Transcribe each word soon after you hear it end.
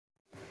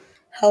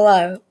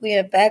Hello, we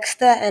are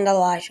Baxter and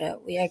Elijah.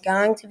 We are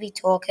going to be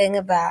talking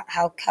about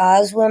how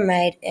cars were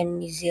made in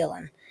New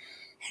Zealand,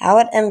 how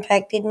it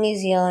impacted New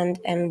Zealand,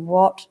 and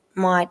what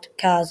might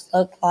cars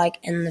look like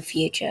in the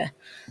future.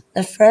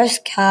 The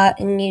first car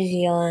in New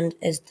Zealand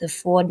is the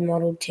Ford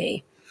Model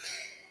T.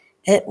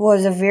 It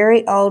was a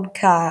very old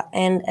car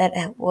and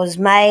it was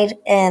made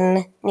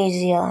in New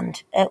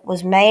Zealand. It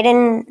was made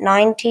in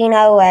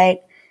 1908,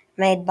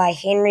 made by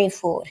Henry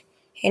Ford.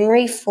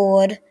 Henry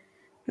Ford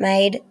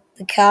made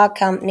the car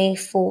company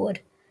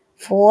Ford.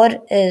 Ford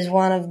is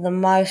one of the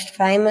most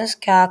famous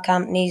car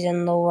companies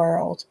in the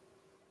world.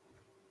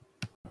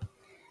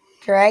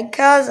 Drag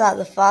cars are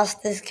the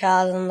fastest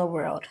cars in the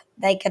world.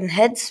 They can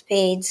hit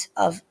speeds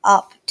of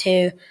up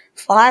to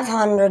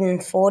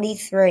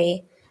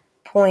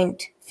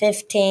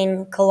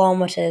 543.15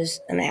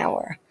 kilometers an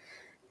hour.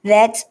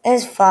 That's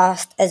as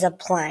fast as a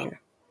plane,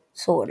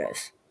 sort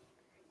of.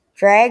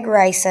 Drag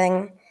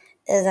racing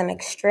is an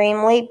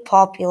extremely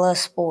popular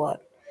sport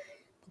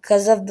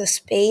because of the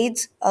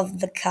speeds of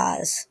the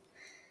cars.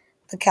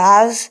 The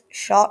cars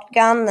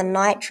shotgun the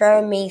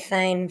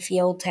nitromethane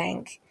fuel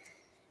tank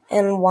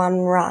in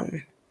one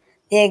run.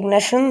 The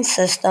ignition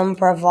system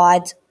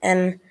provides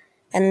an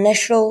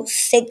initial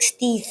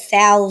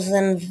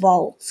 60,000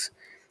 volts.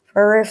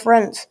 For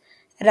reference,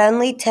 it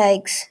only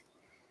takes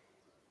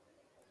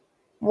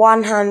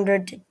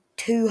 100 to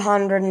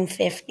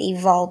 250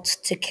 volts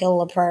to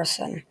kill a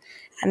person.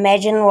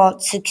 Imagine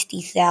what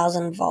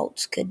 60,000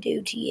 volts could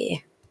do to you.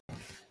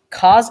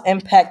 Cars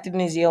impacted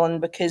New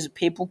Zealand because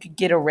people could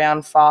get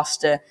around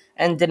faster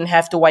and didn't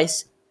have to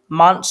waste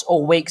months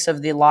or weeks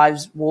of their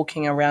lives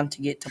walking around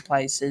to get to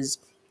places.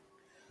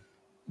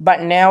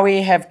 But now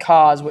we have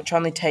cars which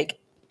only take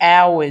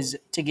hours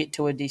to get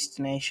to a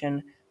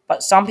destination,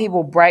 but some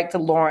people break the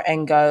law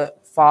and go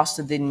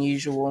faster than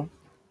usual.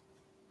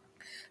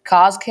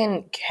 Cars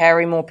can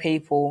carry more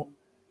people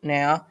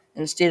now.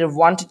 Instead of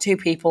 1 to 2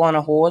 people on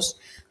a horse,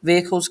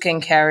 vehicles can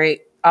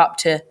carry up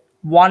to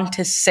 1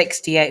 to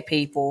 68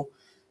 people.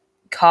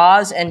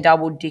 Cars and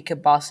double-decker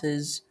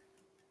buses.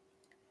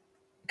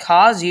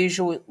 Cars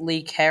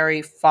usually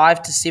carry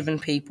 5 to 7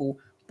 people.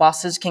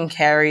 Buses can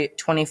carry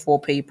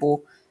 24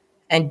 people,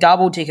 and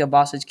double-decker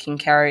buses can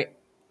carry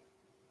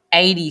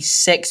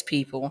 86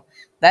 people.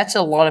 That's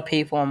a lot of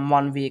people in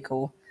one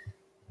vehicle.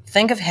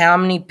 Think of how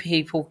many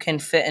people can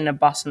fit in a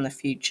bus in the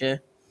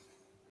future.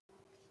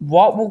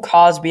 What will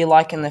cars be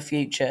like in the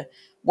future?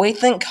 We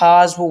think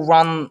cars will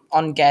run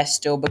on gas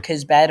still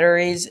because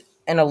batteries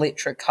and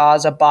electric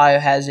cars are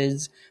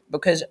biohazards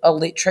because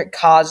electric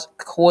cars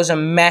cause a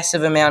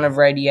massive amount of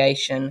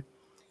radiation.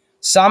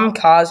 Some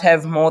cars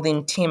have more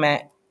than 10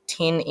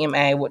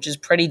 MA, which is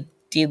pretty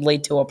deadly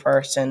to a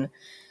person.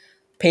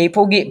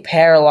 People get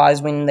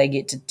paralyzed when they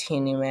get to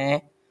 10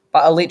 MA,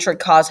 but electric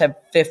cars have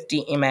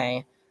 50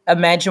 MA.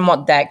 Imagine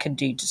what that could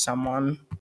do to someone.